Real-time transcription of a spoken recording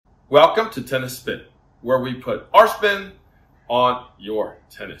Welcome to Tennis Spin, where we put our spin on your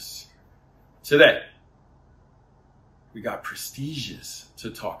tennis. Today, we got prestiges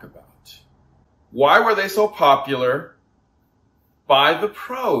to talk about. Why were they so popular by the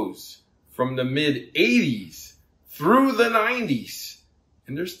pros from the mid-'80s through the '90s?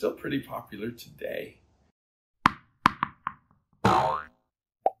 And they're still pretty popular today. All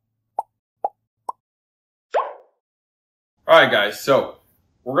right, guys, so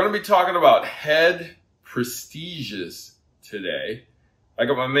we're going to be talking about head prestiges today. I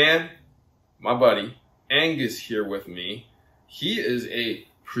got my buddy, Angus here with me. He is a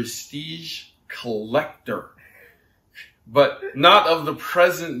prestige collector, but not of the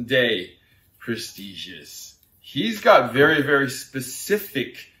present day prestiges. He's got very, very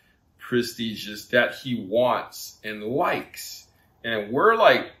specific prestiges that he wants and likes. And we're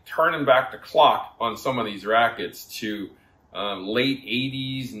like turning back the clock on some of these rackets to late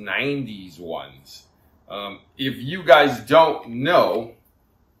 80s, 90s ones. If you guys don't know,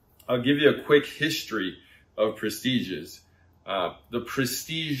 I'll give you a quick history of prestiges. The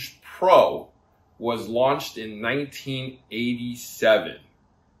Prestige Pro was launched in 1987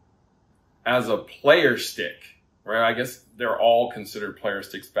 as a player stick, right? I guess they're all considered player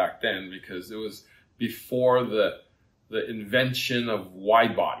sticks back then because it was before the invention of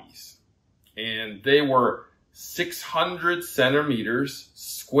wide bodies. And they were 600 centimeters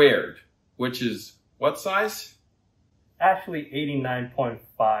squared, which is what size? Actually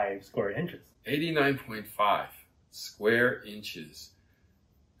 89.5 square inches. 89.5 square inches.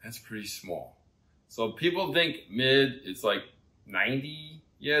 That's pretty small. So people think mid, it's like 90.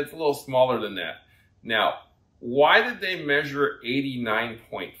 Yeah, it's a little smaller than that. Now, why did they measure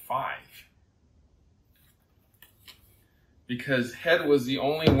 89.5? Because Head was the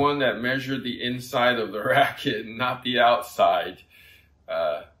only one that measured the inside of the racket, not the outside.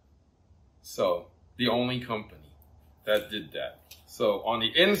 So the only company that did that. So on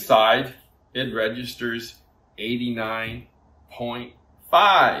the inside, it registers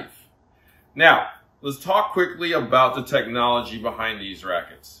 89.5. Now, let's talk quickly about the technology behind these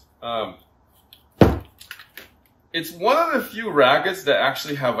rackets. It's one of the few rackets that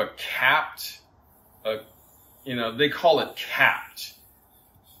actually have a capped, they call it capped,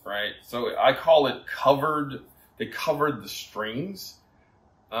 right? So I call it covered. They covered the strings.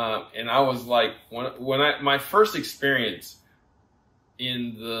 And I was like, my first experience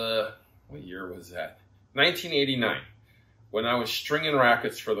in what year was that? 1989, when I was stringing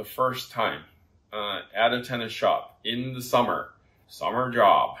rackets for the first time, at a tennis shop in the summer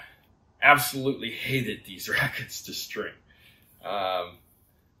job. Absolutely hated these rackets to string.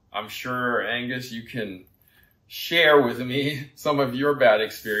 I'm sure, Angus, you can share with me some of your bad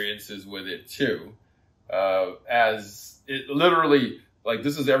experiences with it too. As it literally, like,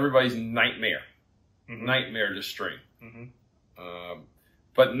 this is everybody's nightmare. Mm-hmm. Nightmare to string. Mm-hmm.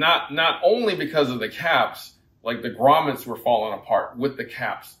 But not only because of the caps, like the grommets were falling apart with the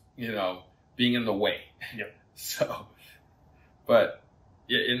caps, being in the way. Yep. So, but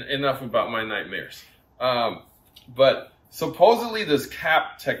yeah, enough about my nightmares. But supposedly this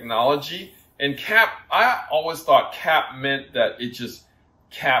cap technology, and cap, I always thought cap meant that it just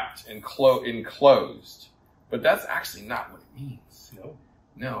capped and enclosed, but that's actually not what it means.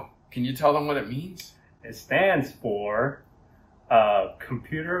 No. Can you tell them what it means? It stands for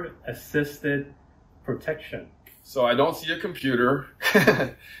computer assisted protection. So I don't see a computer.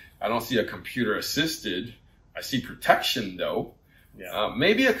 I don't see a computer assisted. I see protection though. Yeah.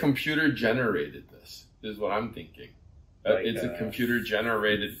 Maybe a computer generated this is what I'm thinking. It's a computer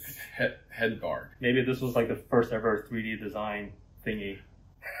generated head guard. Maybe this was like the first ever 3D design thingy.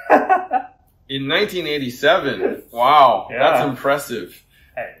 In 1987, wow, yeah. That's impressive.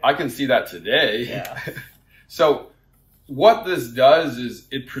 Hey. I can see that today. Yeah. So what this does is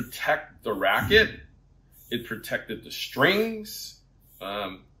it protects the racket. It protected the strings.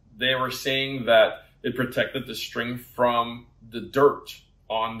 They were saying that it protected the string from the dirt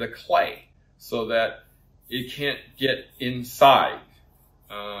on the clay so that it can't get inside.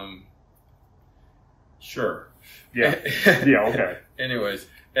 Sure. Yeah. Yeah. Okay. Anyways,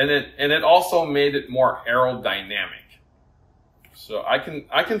 and it also made it more aerodynamic. So I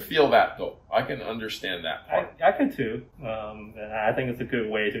can feel that though. I can understand that part. I can too. And I think it's a good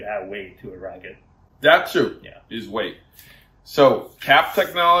way to add weight to a racket. That too. Yeah. Is weight. So cap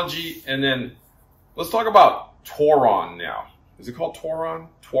technology, and then let's talk about Toron now. Is it called Toron?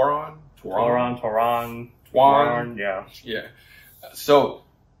 Toron. Yeah. Yeah. So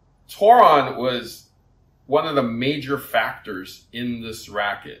Toron was one of the major factors in this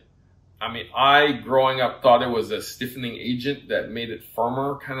racket. I mean, I, growing up, thought it was a stiffening agent that made it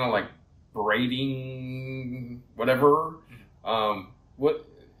firmer, kind of like braiding, whatever. What,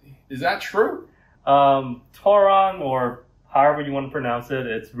 is that true? Tauron, or however you want to pronounce it,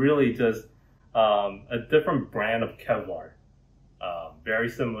 it's really just a different brand of Kevlar. Very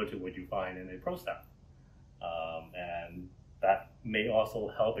similar to what you find in a pro staff. And that may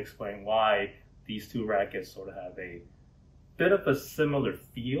also help explain why these two rackets sort of have a bit of a similar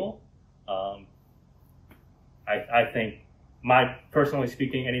feel. I think, personally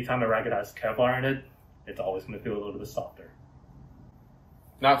speaking, anytime a racket has Kevlar in it, it's always going to feel a little bit softer.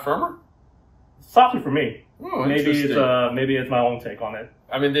 Not firmer? Softer for me. Oh, maybe it's my own take on it.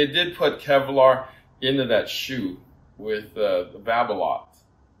 I mean, they did put Kevlar into that shoe with the Babolat.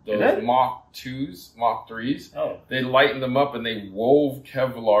 Those Mach 2s, Mach 3s. Oh. They lightened them up and they wove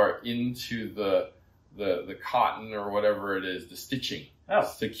Kevlar into the cotton or whatever it is, the stitching,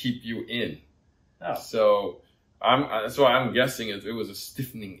 to keep you in. Oh. So I'm guessing it was a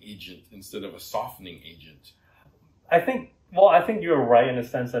stiffening agent instead of a softening agent. I think you're right in the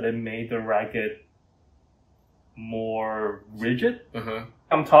sense that it made the racket more rigid. Uh-huh.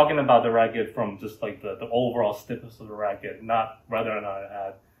 I'm talking about the racket from just like the overall stiffness of the racket, not whether or not it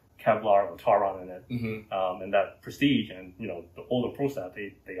had Kevlar or Tauron in it. Mm-hmm. And that Prestige and, the older Pro Staff,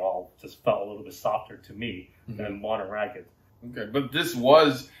 they all just felt a little bit softer to me than modern rackets. Okay, but this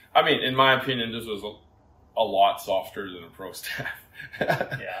was, I mean, in my opinion, this was a lot softer than a Pro Staff.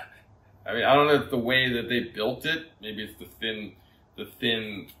 Yeah. I mean, I don't know if the way that they built it, maybe it's the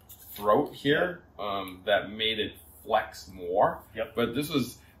thin throat here, that made it flex more. Yep. But this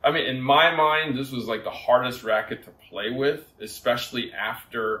was, I mean, in my mind, this was like the hardest racket to play with, especially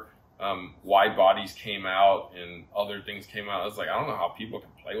after wide bodies came out and other things came out. It's like, I don't know how people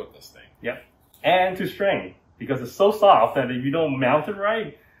can play with this thing. Yep. And to string, because it's so soft that if you don't mount it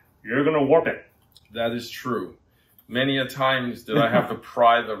right, you're going to warp it. That is true. Many a times did I have to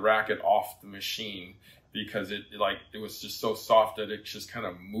pry the racket off the machine because it was just so soft that it just kind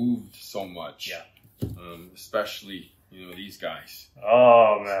of moved so much. Yeah. Especially, these guys.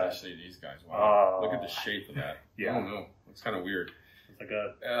 Oh, man. Especially these guys. Wow. Oh. Look at the shape of that. Yeah. I don't know. It's kind of weird. It's like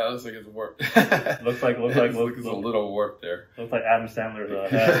a... Yeah, it looks like it's warped. looks like it's a little warped there. Looks like Adam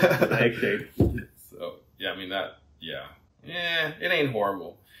Sandler's head with the egg shape. So, yeah, I mean, it ain't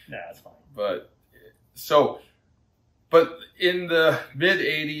horrible. Nah, it's fine. But in the mid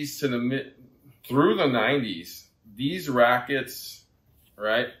 80s through the 90s, these rackets,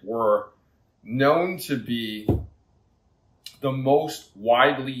 right, were known to be the most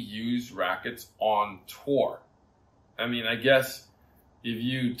widely used rackets on tour. I mean, I guess if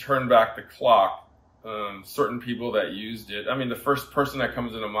you turn back the clock, certain people that used it, I mean, the first person that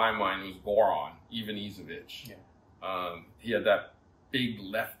comes into my mind was Goran Ivanisevic. Yeah. He had that big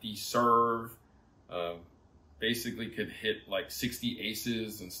lefty serve, basically could hit like 60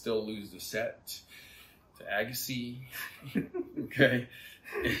 aces and still lose the set to Agassi. Okay.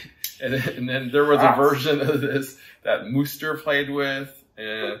 And then there was a version of this that Mooster played with,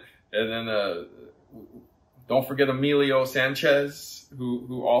 and then don't forget Emilio Sanchez,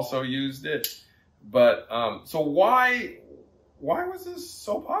 who also used it. But so why was this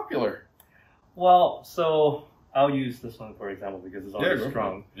so popular? Well, so I'll use this one for example because it's already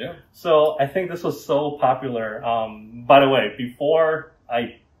strong. Yeah. So I think this was so popular. By the way, before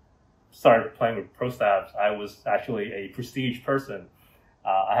I started playing with pro staffs, I was actually a Prestige person.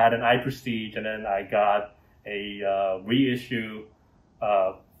 I had an iPrestige, and then I got a reissue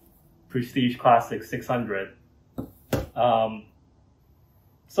Prestige Classic 600.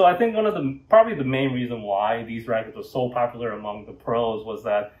 So I think probably the main reason why these rackets were so popular among the pros was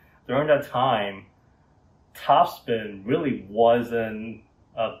that during that time, topspin really wasn't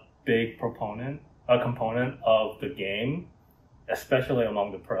a big component of the game, especially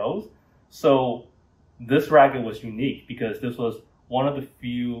among the pros. So this racket was unique because this was one of the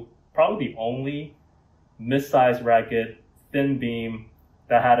few, probably the only mid-sized racket, thin beam,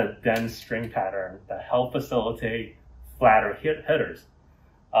 that had a dense string pattern that helped facilitate flatter hitters.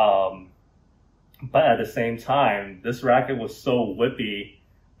 But at the same time, this racket was so whippy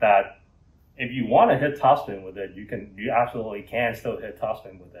that if you want to hit topspin with it, you absolutely can still hit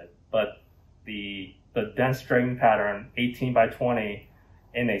topspin with it. But the dense string pattern, 18 by 20,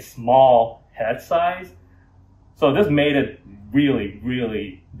 in a small head size, so this made it really,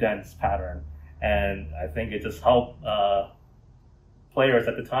 really dense pattern. And I think it just helped players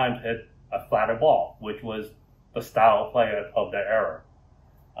at the time hit a flatter ball, which was the style of play of their era.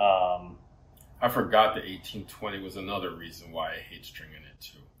 I forgot the 1820 was another reason why I hate stringing it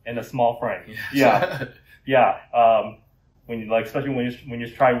too. In a small frame. Yes. Yeah. when you like, especially when you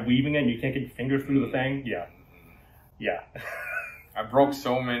try weaving it, and you can't get your fingers through the thing. Yeah, yeah. I broke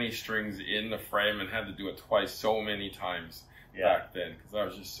so many strings in the frame and had to do it twice so many times back then because I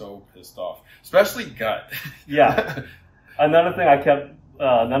was just so pissed off, especially gut. Yeah. Another thing I kept,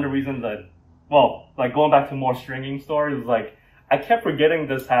 another reason that, well, like going back to more stringing stories, was like I kept forgetting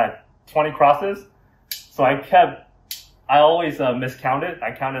this had 20 crosses, so I always miscounted.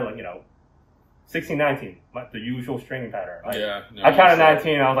 I counted like 16, 19, the usual stringing pattern. Like, no, I counted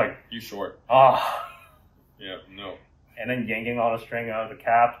 19, and I was like, you short. Ah. Yeah, no. And then yanking all the string out of the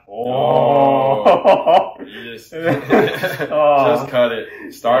cap. Oh. Just cut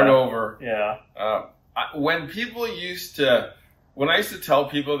it. Start over. Yeah. When I used to tell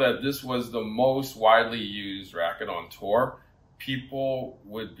people that this was the most widely used racket on tour, people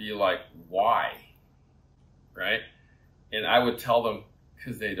would be like, why? Right? And I would tell them,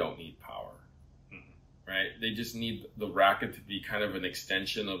 because they don't need power. Right? They just need the racket to be kind of an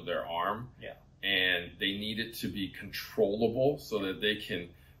extension of their arm. Yeah. And they need it to be controllable so that they can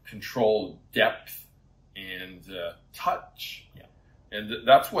control depth and touch. Yeah. And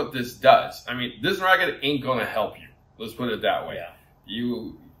that's what this does. I mean, this racket ain't going to help you. Let's put it that way. Yeah.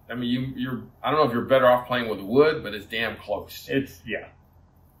 You're, I don't know if you're better off playing with wood, but it's damn close.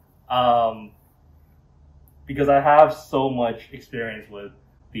 Because I have so much experience with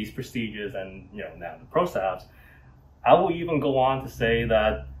these prestiges and, now the pro staffs, I will even go on to say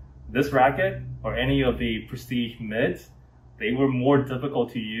that this racket or any of the prestige mids, they were more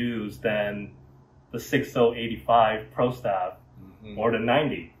difficult to use than the 6085 pro staff or the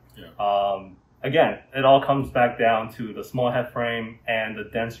 90. Yeah. Again, it all comes back down to the small head frame and the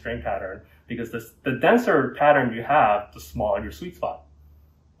dense string pattern, because the denser pattern you have, the smaller your sweet spot.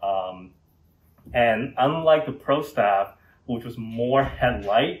 And unlike the pro staff, which was more head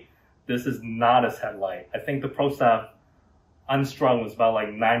light, this is not as head light. I think the pro staff unstrung was about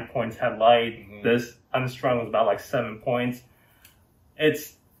like 9 points head light. This unstrung was about like 7 points.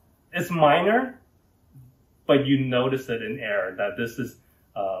 It's minor, but you notice it in air that this is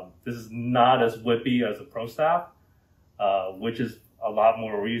not as whippy as a pro staff, which is a lot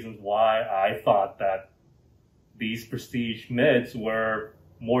more reasons why I thought that these prestige mids were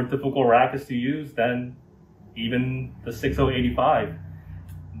more difficult rackets to use than even the 6085.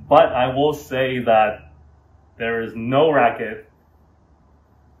 But I will say that there is no racket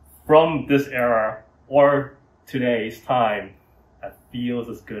from this era or today's time that feels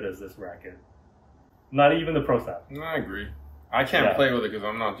as good as this racket. Not even the pro staff. I agree. I can't play with it because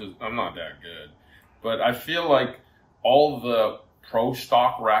I'm not that good. But I feel like all the pro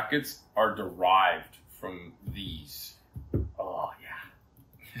stock rackets are derived from these. Oh yeah.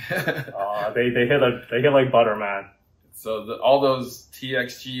 They hit like butter, man. So all those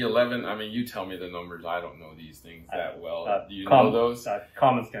TXG11, I mean, you tell me the numbers. I don't know these things that well. Do you know those?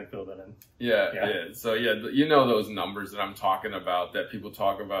 Comments can't fill that in. Yeah. So you know those numbers that I'm talking about, that people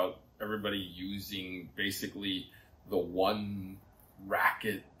talk about, everybody using basically the one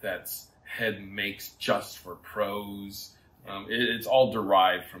racket that's head makes just for pros. It's all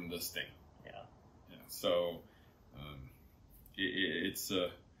derived from this thing. Yeah. So it's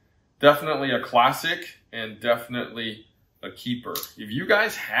definitely a classic and definitely a keeper. If you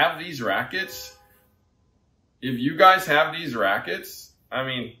guys have these rackets, I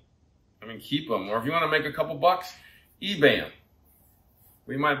mean, keep them. Or if you want to make a couple bucks, eBay them.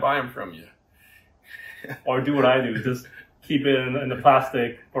 We might buy them from you. Or do what I do, just keep it in the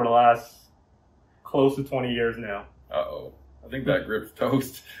plastic for the last close to 20 years now. Uh-oh. I think that grip's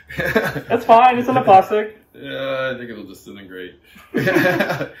toast. That's fine. It's in the plastic. Yeah, I think it'll disintegrate.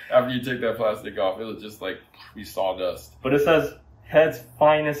 After you take that plastic off, it'll just like be sawdust. But it says head's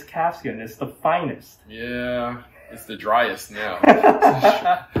finest calfskin. It's the finest. Yeah, it's the driest now.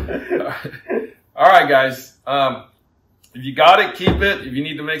 All right, guys. If you got it, keep it. If you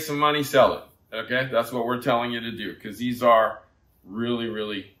need to make some money, sell it. Okay? That's what we're telling you to do, because these are really,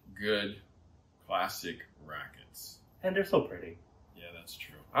 really good classic rackets. And they're so pretty. Yeah, that's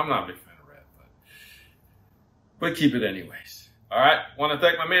true. I'm not a big fan of red, but keep it anyways. All right. Want to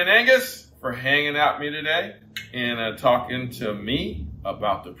thank my man Angus for hanging out with me today and talking to me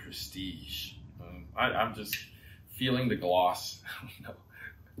about the Prestige. I'm just feeling the gloss. I don't know.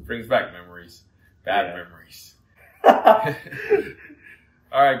 It brings back memories. Bad memories.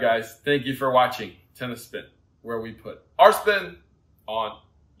 All right, guys. Thank you for watching Tennis Spin, where we put our spin on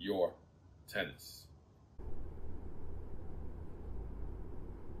your tennis.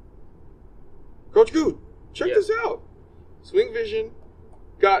 Coach Good, check this out. Swing Vision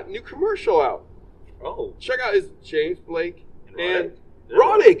got new commercial out. Oh. Check out his James Blake and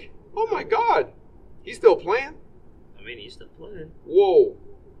Roddick. Oh my God. He's still playing? I mean, he's still playing. Whoa.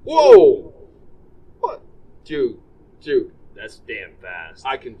 Whoa. What? Dude. That's damn fast.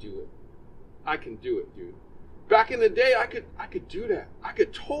 I can do it. I can do it, dude. Back in the day, I could do that. I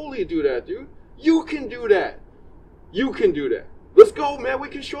could totally do that, dude. You can do that. You can do that. Let's go, man. We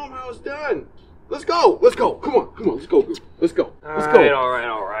can show them how it's done. Let's go. Let's go. Come on. Let's go. Let's go. Let's go.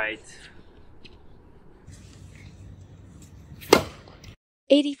 All right.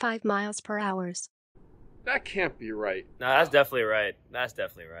 85 miles per hour. That can't be right. No, that's definitely right. That's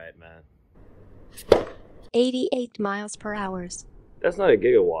definitely right, man. 88 miles per hour. That's not a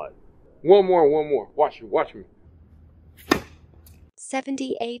gigawatt. One more. Watch me.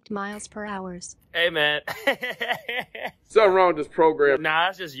 78 miles per hour. Hey, man. Something wrong with this program. Nah,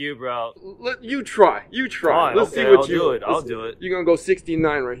 that's just you, bro. You try. Fine, Let's okay, see what I'll you do it. I'll do it. You're gonna go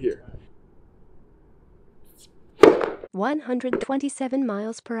 69 right here. 127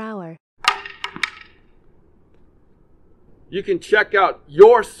 miles per hour. You can check out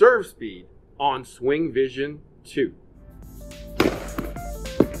your serve speed on Swing Vision 2.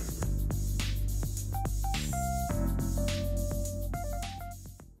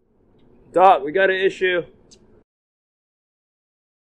 Doc, we got an issue.